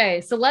man.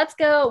 Okay, so let's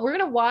go. We're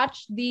gonna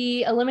watch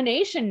the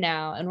elimination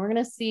now and we're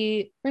gonna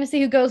see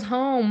who goes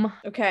home.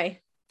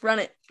 Okay,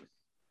 run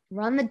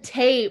the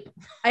tape.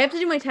 I have to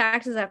do my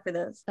taxes after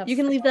this. You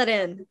can leave that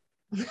in.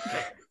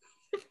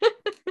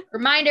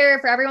 Reminder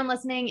for everyone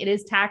listening, it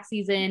is tax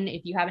season.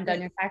 If you haven't done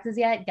your taxes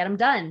yet, get them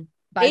done.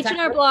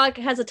 H&R Block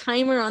has a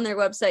timer on their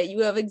website.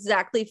 You have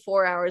exactly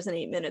 4 hours and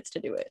 8 minutes to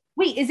do it.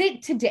 Wait, is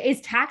it today?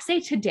 Is tax day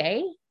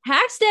today?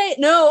 Tax day?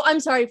 No, I'm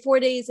sorry. 4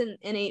 days and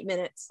 8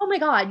 minutes. Oh my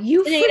God.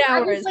 You in 8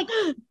 hours. Like,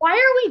 why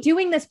are we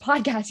doing this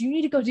podcast? You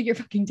need to go do your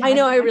fucking tax. I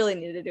know, I really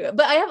need to do it.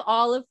 But I have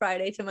all of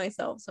Friday to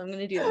myself, so I'm going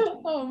to do that.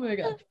 Oh my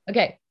God.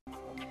 Okay.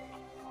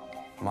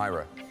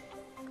 Myra.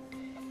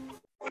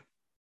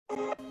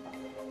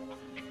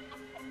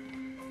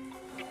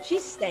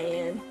 She's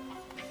staying.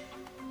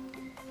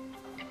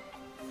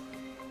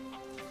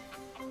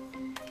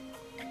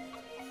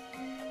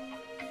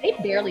 They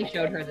barely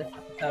showed her this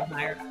episode,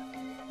 Myra.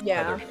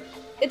 Yeah.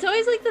 It's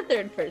always like the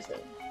third person.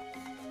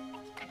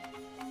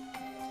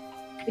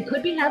 It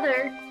could be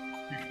Heather.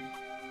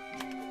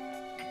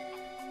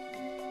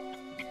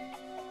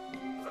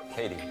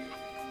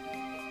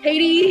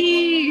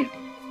 Katie!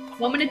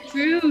 Woman of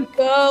truth.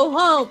 Go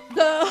home.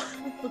 Go.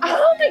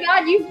 Oh my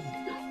God,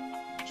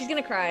 She's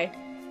gonna cry.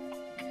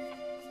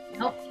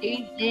 Nope,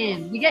 Katie's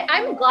in.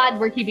 I'm glad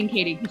we're keeping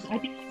Katie because I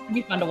think it's gonna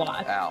be fun to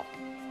watch. Al.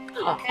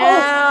 Oh,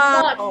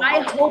 God.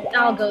 I hope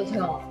Al goes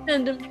home.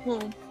 Send him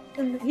home.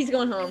 He's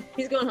going home.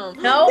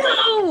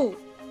 No!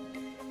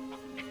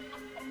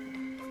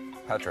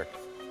 Patrick.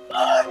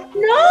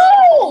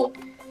 No!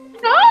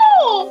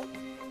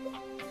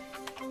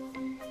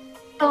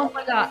 Oh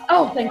my God.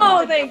 Oh, thank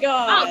God. Thank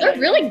God. Wow, they're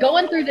really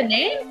going through the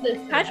names this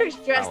Patrick's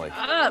dressed Ali.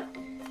 up.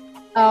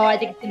 Oh, I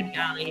think it's gonna be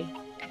Ali.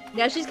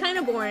 Yeah, she's kind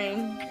of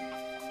boring.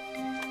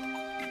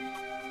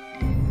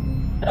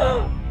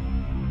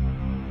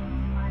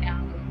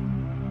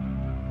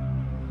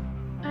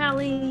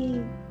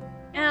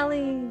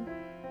 Allie.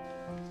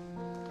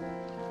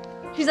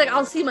 She's like,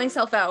 I'll see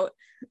myself out.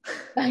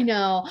 I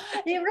know.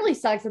 It really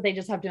sucks that they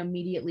just have to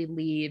immediately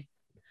leave.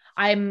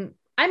 I'm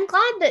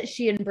glad that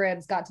she and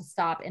Bribs got to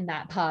stop in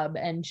that pub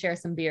and share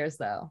some beers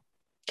though.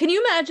 Can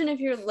you imagine if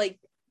you're like,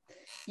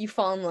 you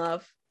fall in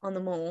love on the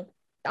mole?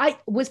 I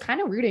was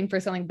kind of rooting for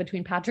something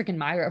between Patrick and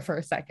Myra for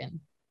a second.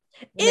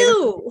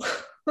 Ew.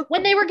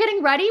 When they were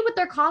getting ready with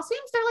their costumes,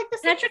 they're like the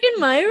same. Patrick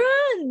and Myra?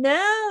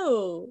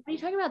 No. What are you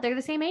talking about? They're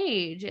the same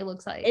age, it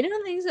looks like. I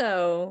don't think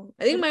so.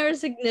 I think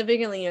Myra's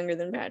significantly younger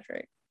than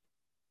Patrick.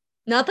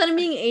 Not that I'm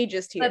being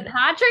ageist here. But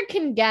Patrick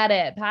can get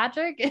it.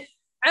 Patrick.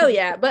 Oh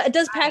yeah, but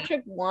does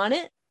Patrick want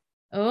it?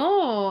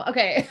 Oh,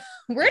 okay.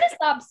 We're gonna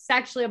stop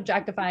sexually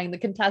objectifying the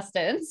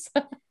contestants.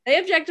 They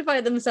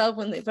objectified themselves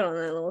when they put on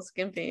that little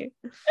skimpy.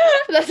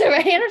 That's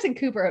right. Anderson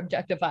Cooper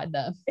objectified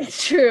them.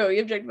 It's true. He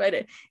objectified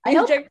it. He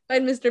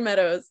objectified Mr.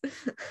 Meadows.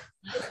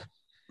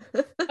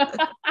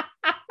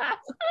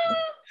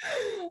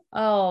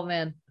 Oh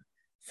man.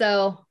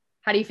 So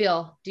how do you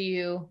feel? Do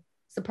you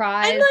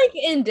surprise? I'm like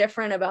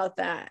indifferent about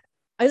that.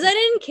 Because I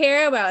didn't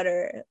care about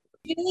her.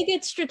 I feel like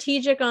it's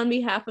strategic on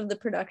behalf of the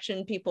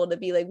production people to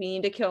be like, we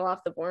need to kill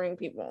off the boring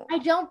people. I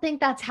don't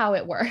think that's how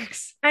it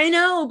works. I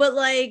know, but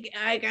like,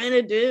 I kind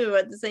of do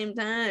at the same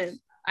time.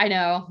 I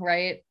know,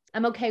 right?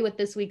 I'm okay with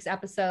this week's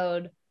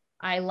episode.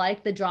 I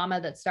like the drama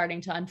that's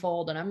starting to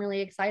unfold, and I'm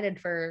really excited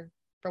for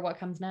what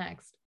comes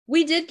next.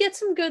 We did get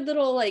some good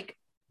little like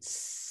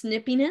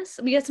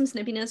snippiness. We got some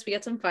snippiness. We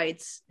got some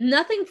fights.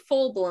 Nothing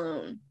full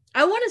blown.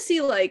 I want to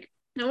see like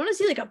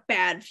a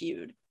bad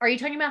feud. Are you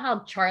talking about how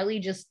Charlie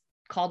just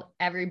called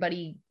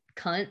everybody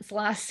cunts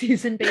last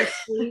season,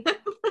 basically?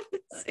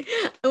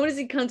 I want to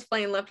see cunts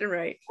playing left and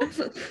right.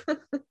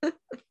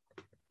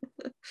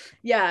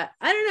 Yeah,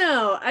 I don't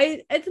know.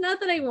 It's not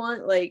that I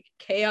want like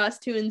chaos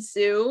to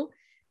ensue,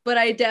 but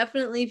I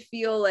definitely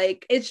feel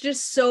like it's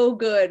just so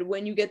good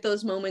when you get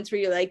those moments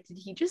where you're like, did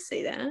he just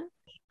say that?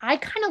 I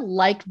kind of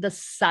liked the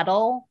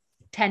subtle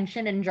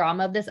tension and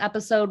drama of this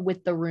episode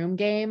with the room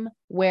game,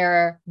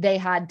 where they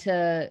had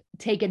to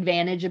take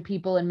advantage of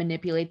people and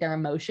manipulate their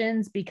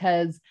emotions,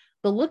 because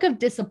the look of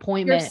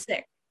disappointment.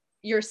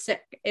 You're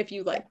sick if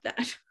you like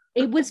that.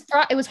 It was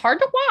hard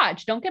to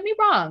watch, don't get me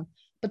wrong,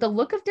 but the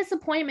look of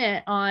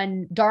disappointment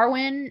on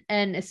Darwin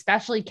and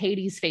especially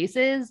Katie's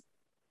faces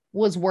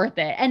was worth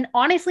it. And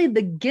honestly,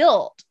 the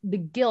guilt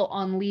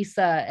on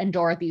Lisa and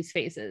Dorothy's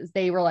faces,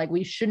 they were like,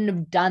 we shouldn't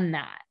have done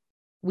that.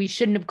 We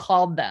shouldn't have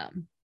called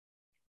them.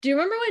 Do you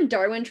remember when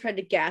Darwin tried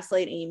to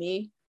gaslight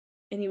Amy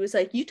and he was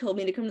like, you told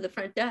me to come to the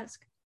front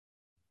desk?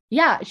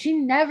 Yeah, she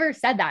never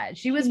said that.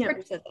 She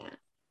never said that.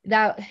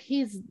 That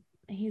he's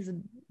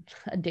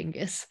a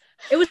dingus.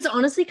 It was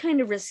honestly kind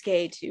of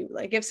risque too.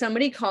 Like if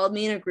somebody called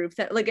me in a group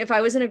that, like if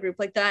I was in a group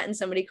like that and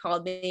somebody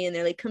called me and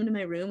they're like, come to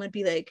my room, I'd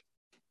be like,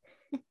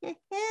 what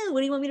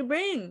do you want me to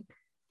bring?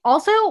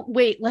 Also,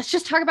 wait, let's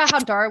just talk about how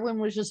Darwin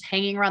was just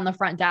hanging around the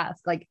front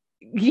desk. Like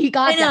he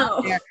got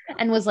down there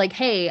and was like,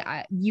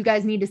 hey, you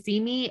guys need to see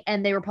me.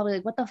 And they were probably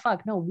like, what the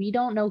fuck? No, we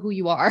don't know who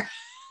you are.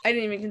 I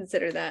didn't even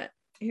consider that.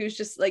 He was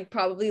just like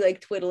probably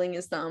like twiddling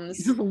his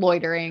thumbs.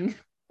 Loitering.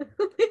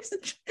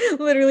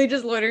 Literally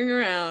just loitering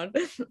around.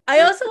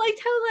 I also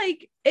liked how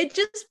like it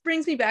just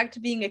brings me back to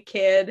being a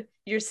kid.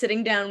 You're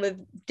sitting down with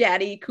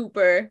Daddy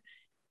Cooper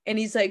and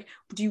he's like,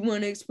 do you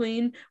want to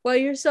explain why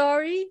you're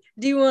sorry?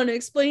 Do you want to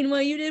explain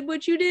why you did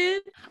what you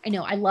did? I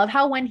know. I love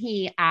how when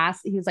he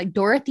asked, he was like,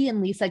 Dorothy and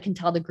Lisa can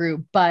tell the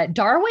group, but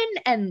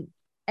Darwin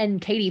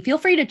and Katie, feel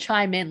free to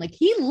chime in. Like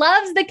he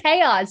loves the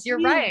chaos. You're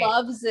right. He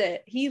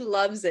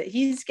loves it.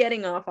 He's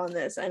getting off on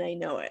this and I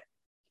know it.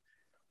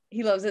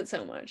 He loves it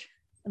so much.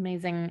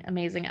 Amazing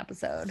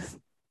episode.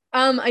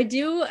 I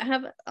do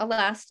have a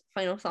last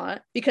final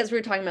thought because we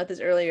were talking about this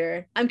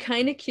earlier. I'm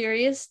kind of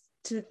curious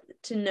to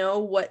know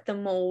what the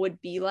mole would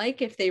be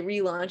like if they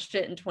relaunched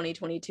it in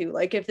 2022,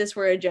 like if this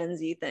were a Gen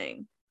Z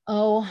thing.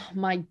 Oh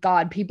my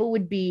God, people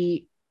would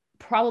be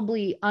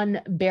probably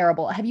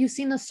unbearable. Have you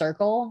seen The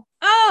Circle?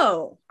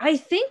 Oh, I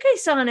think I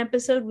saw an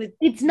episode with.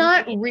 It's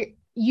not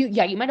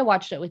you might have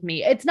watched it with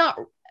me. It's not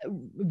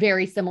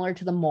very similar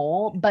to the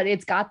mole, but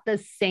it's got the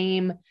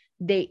same.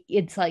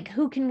 It's like,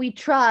 who can we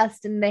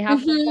trust? And they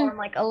have to form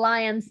like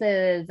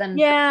alliances. And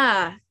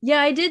yeah,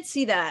 I did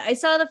see that. I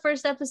saw the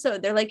first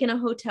episode. They're like in a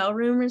hotel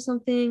room or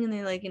something, and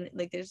they're like in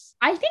like there's.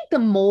 I think the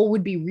mole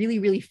would be really,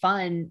 really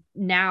fun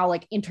now,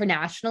 like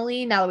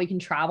internationally, now that we can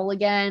travel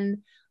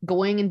again,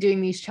 going and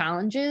doing these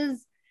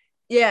challenges.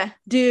 Yeah,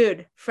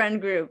 dude, friend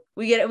group.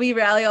 We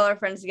rally all our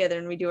friends together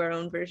and we do our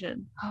own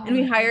version. And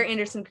we hire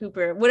Anderson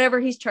Cooper. Whatever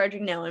he's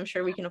charging now, I'm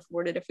sure we can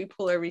afford it if we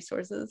pull our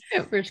resources.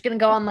 We're just going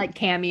to go on like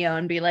Cameo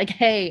and be like,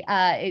 hey,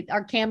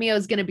 our Cameo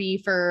is going to be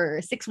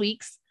for 6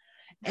 weeks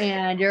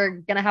and you're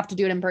going to have to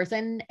do it in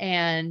person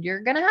and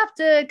you're going to have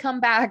to come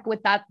back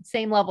with that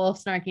same level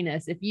of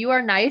snarkiness. If you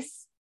are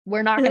nice,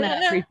 we're not going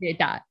to appreciate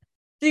that.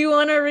 Do you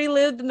want to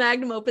relive the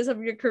magnum opus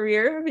of your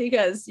career?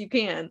 Because you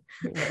can.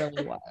 It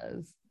really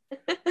was.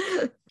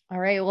 All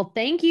right. Well,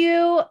 thank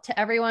you to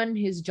everyone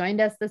who's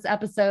joined us this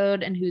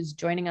episode and who's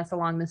joining us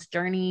along this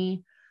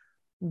journey.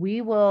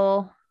 We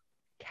will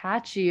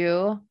catch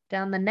you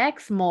down the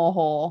next mole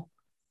hole.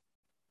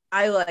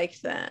 I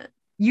liked that.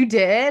 You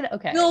did?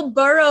 Okay. We'll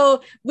borrow.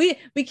 We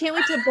can't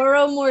wait to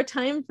borrow more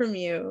time from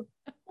you.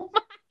 Oh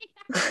my.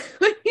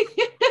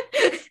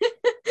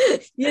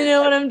 You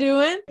know what I'm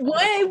doing?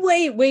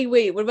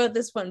 Wait. What about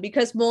this one?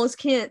 Because moles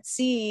can't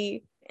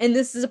see. And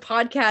this is a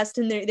podcast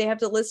and they have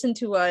to listen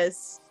to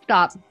us.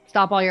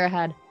 Stop while you're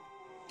ahead.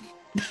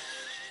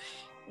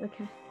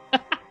 Okay.